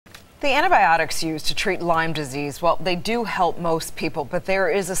The antibiotics used to treat Lyme disease, well, they do help most people, but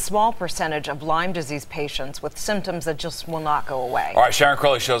there is a small percentage of Lyme disease patients with symptoms that just will not go away. All right, Sharon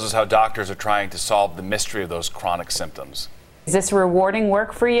Crowley shows us how doctors are trying to solve the mystery of those chronic symptoms. Is this rewarding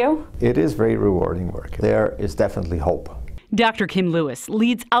work for you? It is very rewarding work. There is definitely hope. Dr. Kim Lewis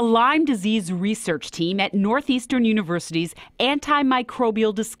leads a Lyme disease research team at Northeastern University's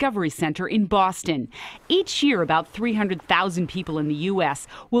Anti-Microbial Discovery Center in Boston. Each year, about 300,000 people in the U.S.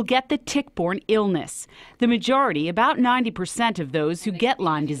 will get the tick-borne illness. The majority, about 90% of those who get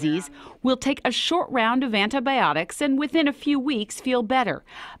Lyme disease, will take a short round of antibiotics and within a few weeks feel better.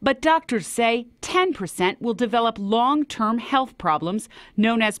 But doctors say 10% will develop long-term health problems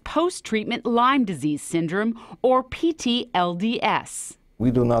known as post-treatment Lyme disease syndrome, or PTLDS. We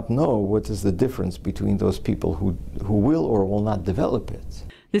do not know what is the difference between those people who will or will not develop it.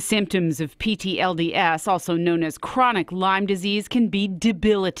 The symptoms of PTLDS, also known as chronic Lyme disease, can be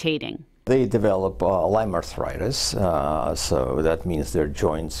debilitating. They develop Lyme arthritis, so that means their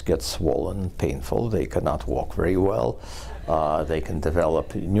joints get swollen, painful. They cannot walk very well. They can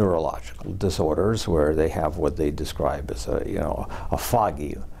develop neurological disorders where they have what they describe as a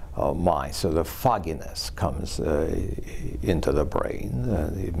foggy mind. So the fogginess comes into the brain,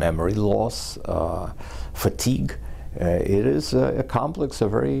 the memory loss, fatigue. It is a complex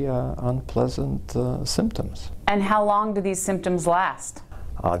of very unpleasant symptoms. And how long do these symptoms last?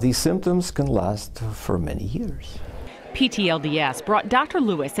 These symptoms can last for many years. PTLDS brought Dr.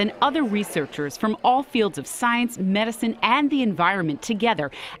 Lewis and other researchers from all fields of science, medicine, and the environment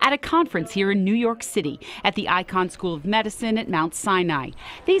together at a conference here in New York City at the Icahn School of Medicine at Mount Sinai.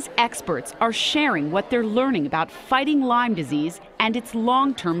 These experts are sharing what they're learning about fighting Lyme disease and its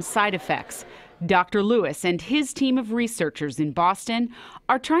long-term side effects. Dr. Lewis and his team of researchers in Boston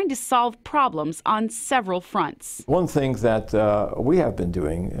are trying to solve problems on several fronts. One thing that we have been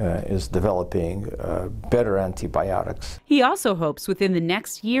doing is developing better antibiotics. He also hopes within the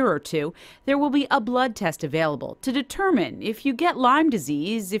next year or two there will be a blood test available to determine if you get Lyme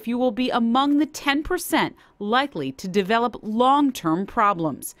disease, if you will be among the 10% likely to develop long-term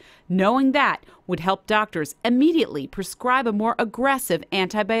problems. Knowing that would help doctors immediately prescribe a more aggressive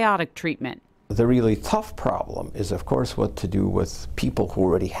antibiotic treatment. The really tough problem is, of course, what to do with people who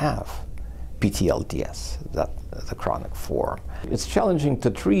already have PTLDS, the chronic form. It's challenging to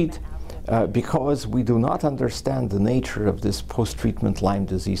treat because we do not understand the nature of this post-treatment Lyme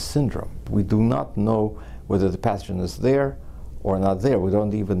disease syndrome. We do not know whether the pathogen is there or not there. We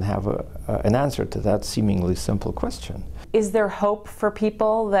don't even have an answer to that seemingly simple question. Is there hope for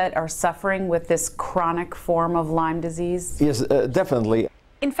people that are suffering with this chronic form of Lyme disease? Yes, definitely.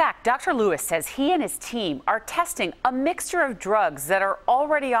 In fact, Dr. Lewis says he and his team are testing a mixture of drugs that are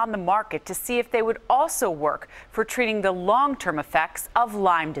already on the market to see if they would also work for treating the long-term effects of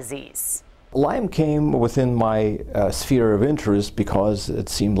Lyme disease. Lyme came within my sphere of interest because it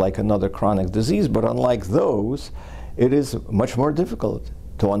seemed like another chronic disease, but unlike those, it is much more difficult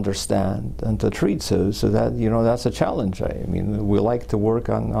to understand and to treat, so that, that's a challenge. I mean, we like to work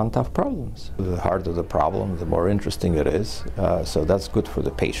on tough problems. The harder the problem, the more interesting it is, so that's good for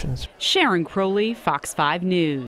the patients. Sharon Crowley, Fox 5 News.